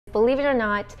Believe it or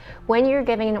not, when you're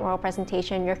giving an oral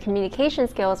presentation, your communication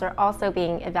skills are also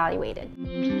being evaluated.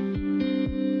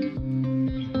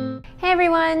 Hey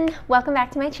everyone, welcome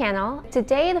back to my channel.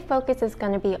 Today the focus is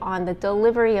going to be on the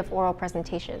delivery of oral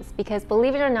presentations because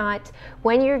believe it or not,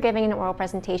 when you're giving an oral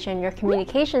presentation, your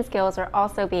communication skills are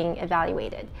also being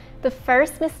evaluated. The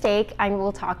first mistake I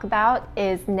will talk about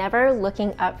is never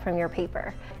looking up from your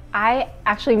paper. I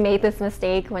actually made this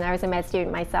mistake when I was a med student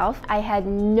myself. I had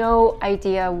no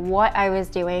idea what I was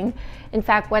doing. In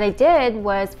fact, what I did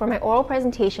was for my oral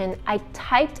presentation, I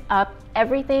typed up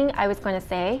everything I was going to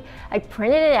say, I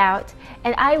printed it out,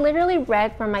 and I literally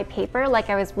read from my paper like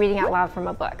I was reading out loud from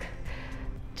a book.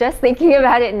 Just thinking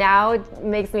about it now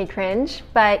makes me cringe,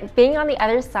 but being on the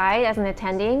other side as an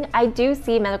attending, I do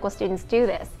see medical students do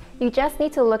this. You just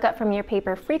need to look up from your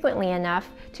paper frequently enough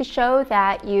to show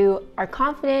that you are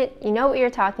confident, you know what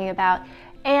you're talking about,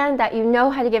 and that you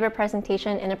know how to give a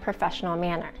presentation in a professional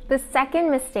manner. The second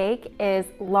mistake is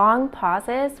long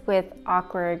pauses with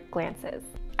awkward glances.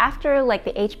 After like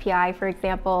the HPI, for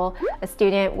example, a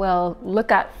student will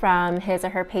look up from his or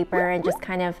her paper and just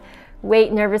kind of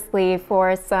wait nervously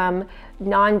for some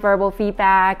nonverbal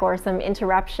feedback or some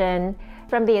interruption.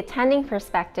 From the attending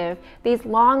perspective, these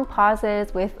long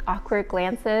pauses with awkward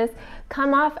glances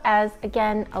come off as,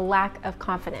 again, a lack of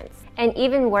confidence. And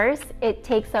even worse, it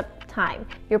takes up time.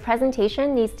 Your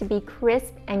presentation needs to be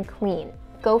crisp and clean.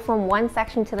 Go from one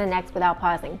section to the next without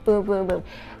pausing. Boom, boom, boom.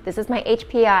 This is my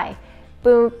HPI.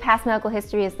 Boom, past medical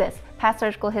history is this. Past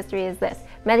surgical history is this.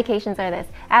 Medications are this.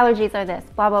 Allergies are this.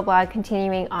 Blah, blah, blah,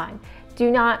 continuing on. Do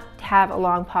not have a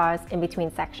long pause in between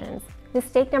sections.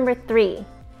 Mistake number 3.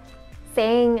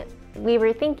 Saying, we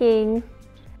were thinking.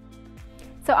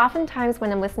 So oftentimes when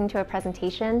I'm listening to a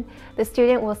presentation, the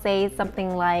student will say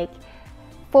something like,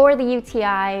 for the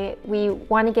UTI, we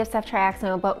want to give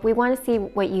ceftriaxone, but we want to see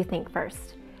what you think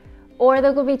first. Or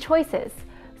there will be choices.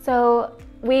 So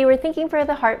we were thinking for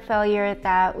the heart failure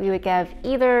that we would give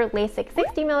either LASIK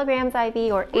 60 milligrams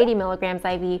IV or 80 milligrams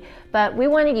IV, but we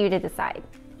wanted you to decide.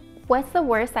 What's the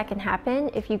worst that can happen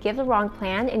if you give the wrong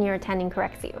plan and your attending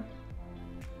corrects you?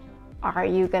 Are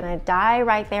you gonna die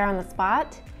right there on the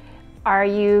spot? Are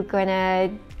you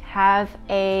gonna have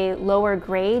a lower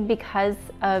grade because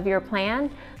of your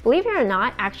plan? Believe it or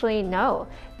not, actually no,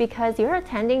 because your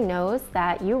attending knows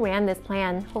that you ran this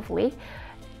plan, hopefully,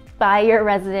 by your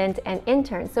resident and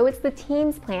intern. So it's the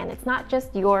team's plan, it's not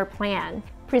just your plan.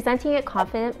 Presenting it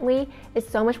confidently is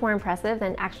so much more impressive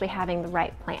than actually having the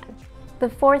right plan. The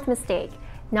fourth mistake,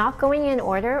 not going in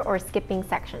order or skipping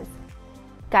sections.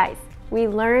 Guys, we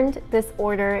learned this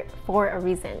order for a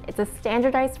reason. It's a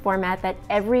standardized format that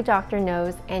every doctor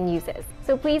knows and uses.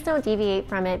 So please don't deviate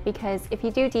from it, because if you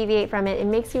do deviate from it, it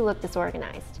makes you look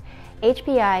disorganized.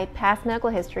 HPI, past medical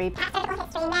history,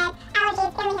 allergies,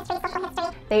 family history, social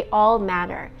history, they all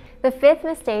matter. The fifth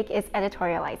mistake is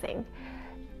editorializing.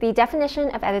 The definition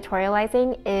of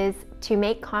editorializing is to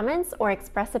make comments or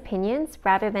express opinions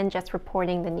rather than just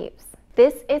reporting the news.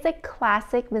 This is a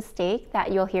classic mistake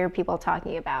that you'll hear people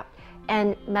talking about.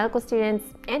 And medical students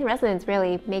and residents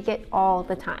really make it all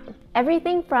the time.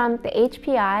 Everything from the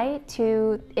HPI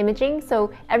to imaging,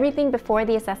 so everything before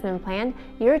the assessment plan,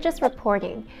 you're just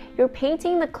reporting. You're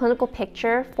painting the clinical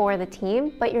picture for the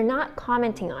team, but you're not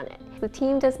commenting on it. The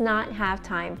team does not have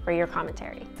time for your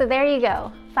commentary. So there you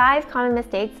go, 5 common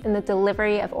mistakes in the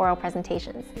delivery of oral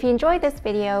presentations. If you enjoyed this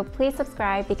video, please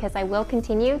subscribe because I will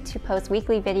continue to post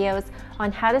weekly videos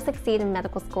on how to succeed in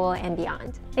medical school and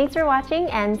beyond. Thanks for watching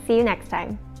and see you next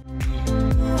time.